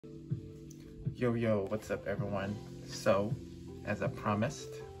Yo, what's up everyone? So, as I promised,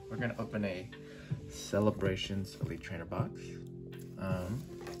 we're gonna open a Celebrations Elite Trainer box.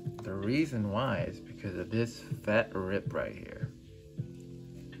 The reason why is because of this fat rip right here.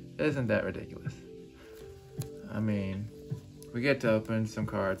 Isn't that ridiculous? I mean, we get to open some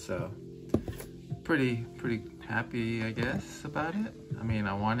cards, so pretty happy, I guess, about it. I mean,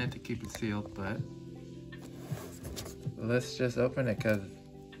 I wanted to keep it sealed, but let's just open it because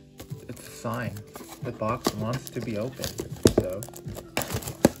it's a sign. The box wants to be opened. So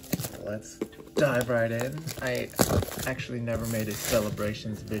let's dive right in. I actually never made a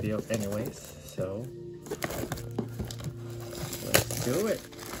celebrations video anyways, so let's do it.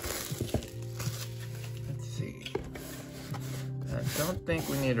 Let's see. I don't think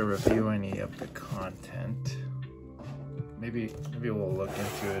we need to review any of the content. Maybe we'll look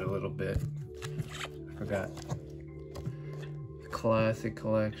into it a little bit. I forgot. Classic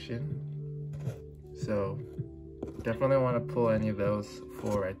collection. So definitely want to pull any of those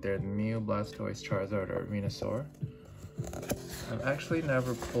four right there. The Mew, Blastoise, Charizard, or Venusaur. I've actually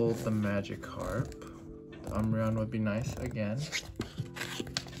never pulled the Magikarp. The Umbreon would be nice again.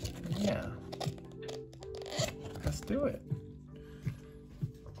 Yeah. Let's do it.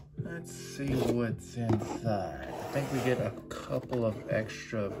 Let's see what's inside. I think we get a couple of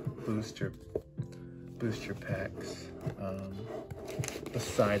extra booster packs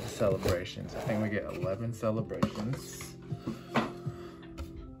beside the celebrations. I think we get 11 celebrations.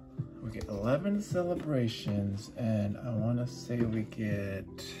 We get 11 celebrations, and I want to say we get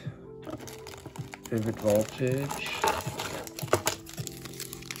Vivid Voltage.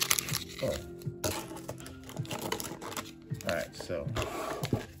 Oh. Alright, so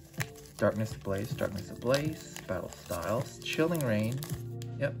Darkness Ablaze, Battle Styles, Chilling Reign,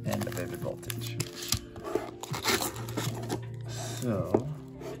 yep, and the Vivid Voltage. So,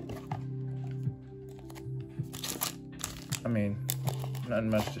 I mean, not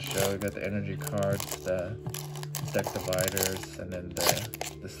much to show. We got the energy cards, the deck dividers, and then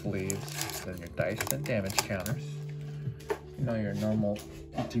the sleeves, then your dice and damage counters. You know, your normal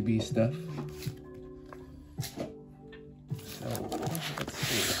ETB stuff. So, let's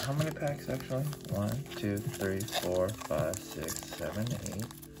see. How many packs actually? 1, 2, 3, 4, 5, 6, 7, 8,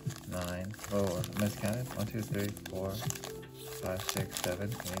 9. Oh, I miscounted. 1, 2, 3, 4, 5, 6, 7,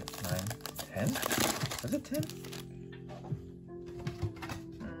 8, 9, 10? Was it 10?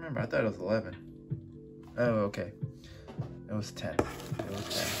 I don't remember. I thought it was 11. Oh, okay. It was 10. It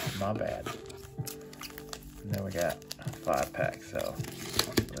was 10. My bad. And then we got 5 packs. So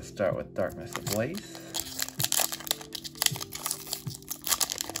let's start with Darkness Ablaze.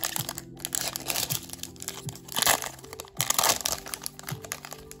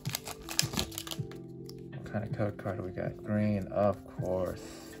 What kind of code card do we got? Green, of course.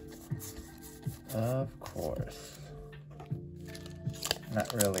 Of course.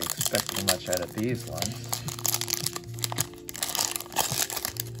 Not really expecting much out of these ones.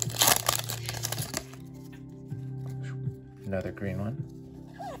 Another green one.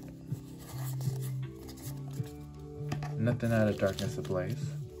 Nothing out of Darkness Ablaze.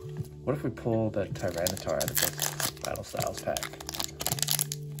 What if we pull the Tyranitar out of this Battle Styles pack?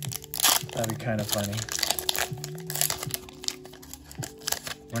 That'd be kind of funny.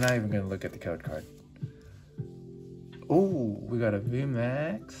 We're not even going to look at the code card. Ooh, we got a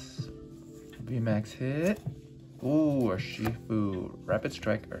VMAX. VMAX hit. Ooh, Urshifu Rapid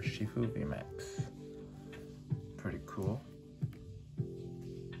Strike Urshifu VMAX. Pretty cool.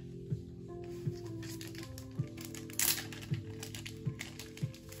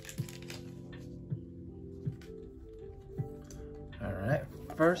 Alright,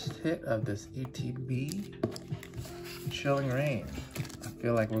 first hit of this ETB. Chilling Reign. I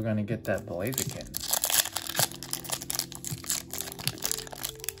feel like we're gonna get that Blaziken.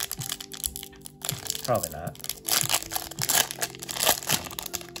 Probably not.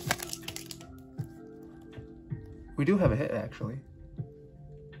 We do have a hit actually.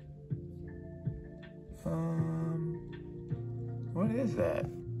 What is that?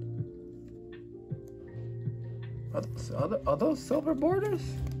 Are those silver borders?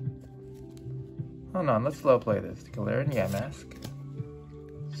 Hold on, let's slow play this. Galarian Yamask,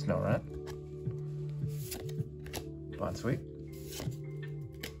 Snorunt, Bonsweet,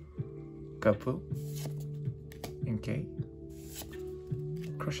 Kapu, Inkay,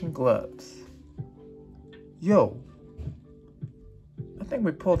 Crushing Gloves. Yo, I think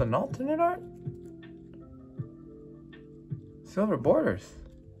we pulled an alternate art. Silver borders.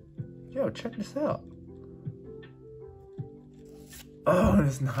 Yo, check this out. Oh,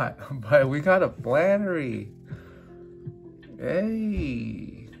 it's not, but we got a Flannery.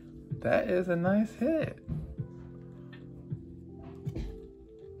 Hey, That is a nice hit.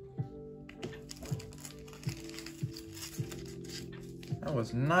 I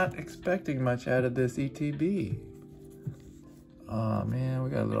was not expecting much out of this ETB. Oh man, we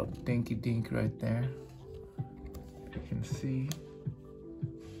got a little dinky dink right there. You can see.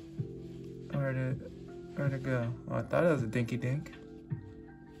 Where'd it go? Oh, I thought it was a dinky dink.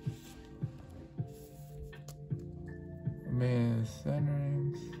 Man,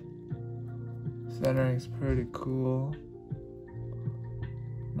 centering's pretty cool.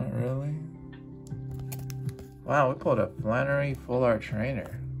 Not really. Wow, we pulled a Flannery Full Art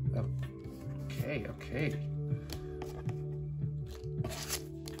Trainer. Okay.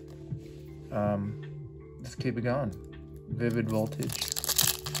 Let's keep it going. Vivid Voltage.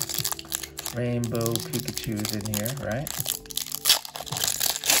 Rainbow Pikachu's in here, right?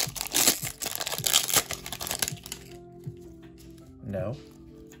 No.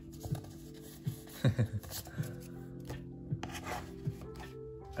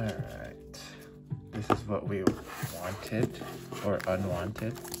 Alright. This is what we wanted or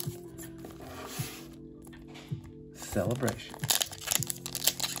unwanted. Celebration.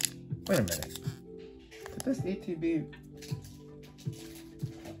 Wait a minute. Did this ETB...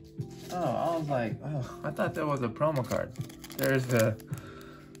 Oh, I was like, oh, I thought that was a promo card. There's a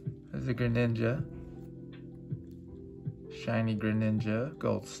Greninja. Shiny Greninja,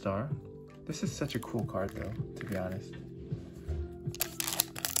 Gold Star. This is such a cool card though, to be honest.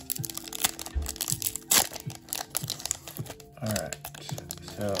 Alright,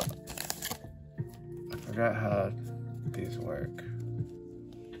 so I forgot how these work.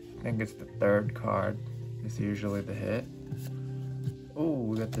 I think it's the third card. It's usually the hit. Oh,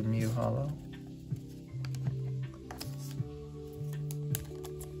 we got the Mew Hollow.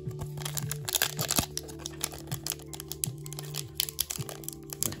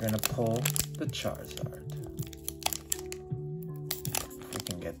 We're gonna pull the Charizard. If we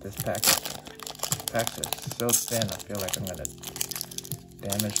can get this pack. Packs are so thin, I feel like I'm gonna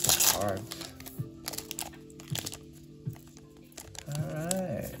damage the cards.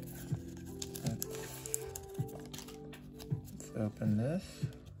 Alright. Let's open this.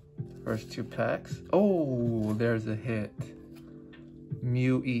 First two packs. Oh, there's a hit.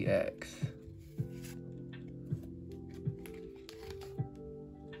 Mew EX.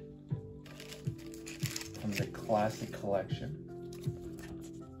 From the Classic Collection.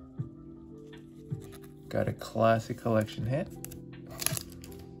 Got a Classic Collection hit.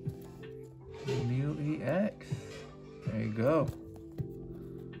 Mew EX. There you go.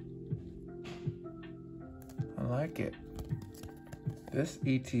 I like it. This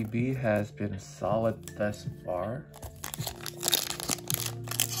ETB has been solid thus far.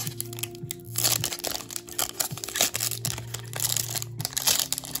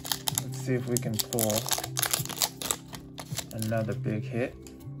 Let's see if we can pull another big hit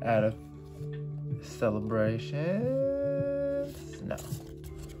out of Celebrations. No.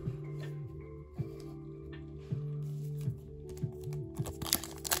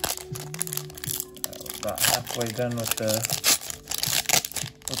 About halfway done with the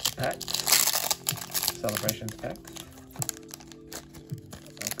pack. Celebrations pack.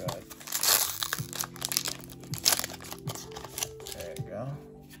 Oh god. There you go.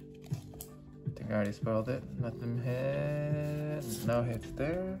 I think I already spoiled it. Nothing hit. No hits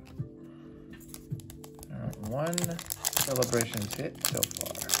there. Alright, one Celebrations hit so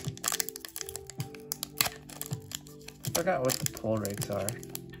far. I forgot what the pull rates are.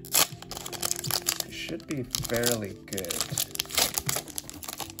 It should be fairly good.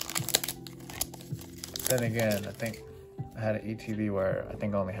 Then again, I think I had an ETB where I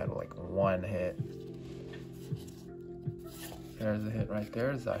think I only had like one hit. There's a hit right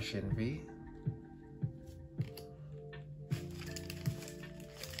there, Zacian V.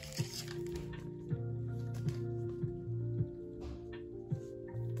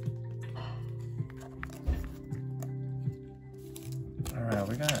 Alright,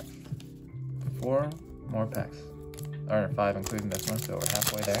 we got 4 more packs. Or 5 including this one, so we're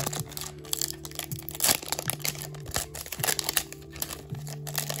halfway there.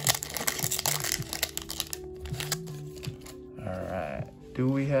 Alright, do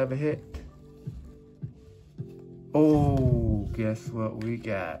we have a hit? Oh, guess what we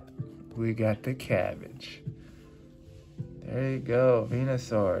got? We got the cabbage. There you go,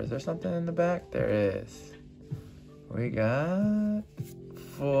 Venusaur. Is there something in the back? There is. We got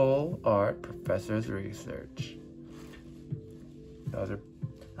Full Art Professor's Research. That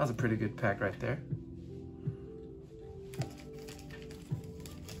was a pretty good pack right there.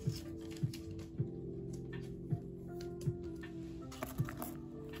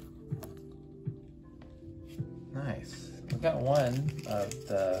 Nice. We got one of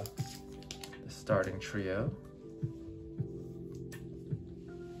the starting trio.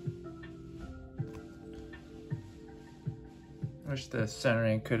 Wish the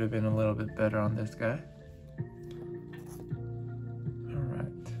centering could have been a little bit better on this guy.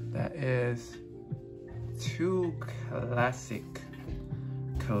 Alright, that is 2 classic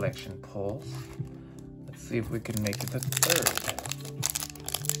collection pulls. Let's see if we can make it the 3rd.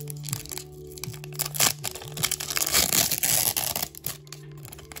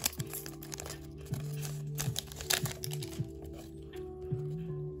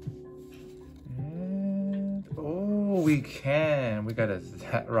 We can. We got a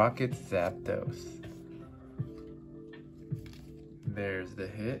Rocket Zapdos. There's the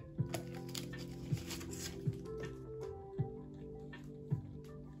hit.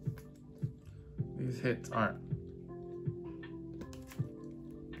 These hits aren't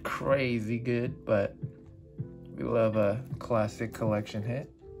crazy good, but we love a classic collection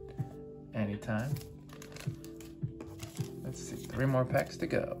hit anytime. Let's see, 3 more packs to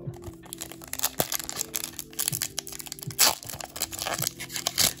go.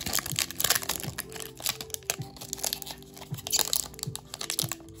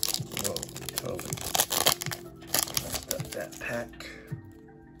 Pack.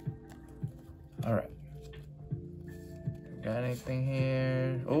 All right. Got anything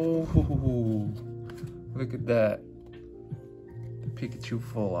here? Oh, look at that. The Pikachu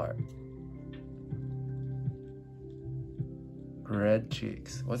full art. Red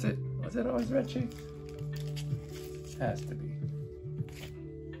cheeks. Was it always red cheeks? Has to be.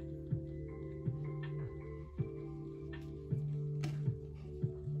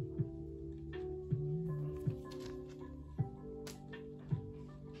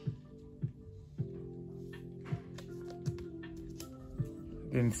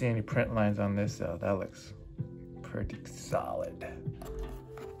 Didn't see any print lines on this though. That looks pretty solid.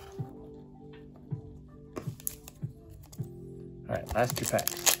 All right, last 2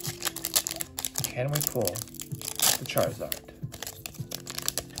 packs. Can we pull the Charizard?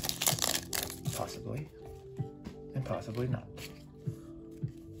 Possibly, and possibly not.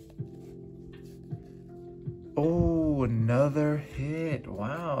 Oh, another hit.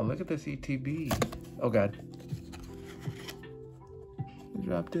 Wow, look at this ETB. Oh God.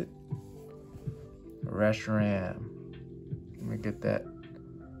 Dropped it. Reshiram. Let me get that.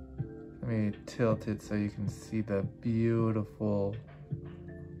 Let me tilt it so you can see the beautiful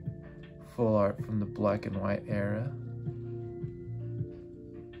full art from the black and white era.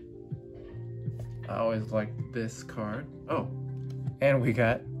 I always liked this card. Oh, and we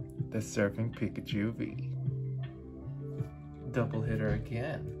got the Surfing Pikachu V. Double hitter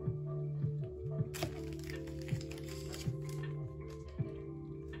again.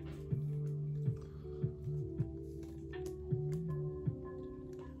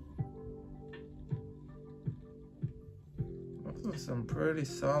 Some pretty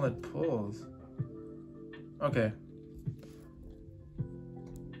solid pulls. Okay.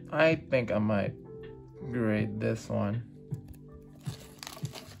 I think I might grade this one.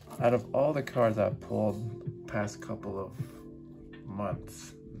 Out of all the cards I've pulled past couple of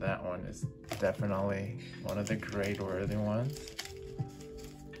months, that one is definitely one of the grade-worthy ones.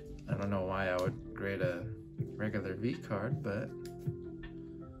 I don't know why I would grade a regular V card, but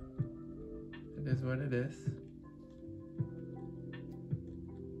it is what it is.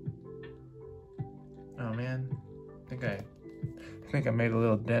 Oh man, I think I made a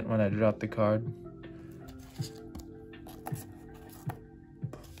little dent when I dropped the card.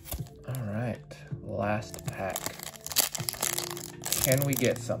 All right, last pack. Can we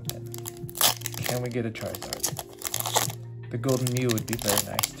get something? Can we get a Charizard? The Golden Mew would be very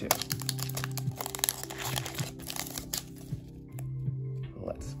nice too.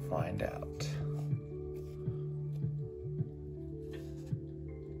 Let's find out.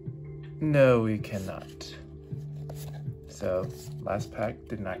 No, we cannot. So, last pack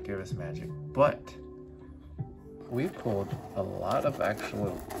did not give us magic, but we pulled a lot of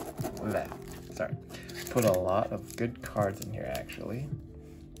put a lot of good cards in here actually.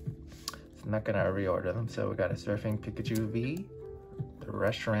 So I'm not gonna reorder them. So we got a Surfing Pikachu V, the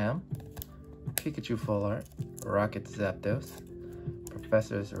Reshiram, Pikachu Full Art, Rocket Zapdos,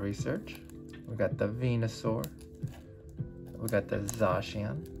 Professor's Research, we got the Venusaur, we got the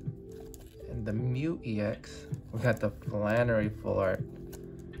Zacian, and the Mew EX, we got the Flannery Full Art,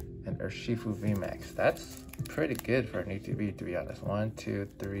 and Urshifu VMAX. That's pretty good for an ETB, to be honest. 1, 2,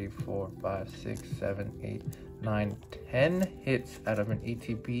 3, 4, 5, 6, 7, 8, 9, 10 hits out of an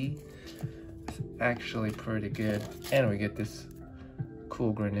ETB. It's actually pretty good. And we get this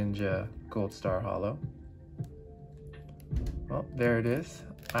cool Greninja Gold Star Holo. well, there it is.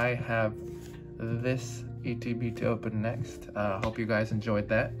 I have this ETB to open next. Hope you guys enjoyed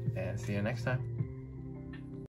that, and see you next time.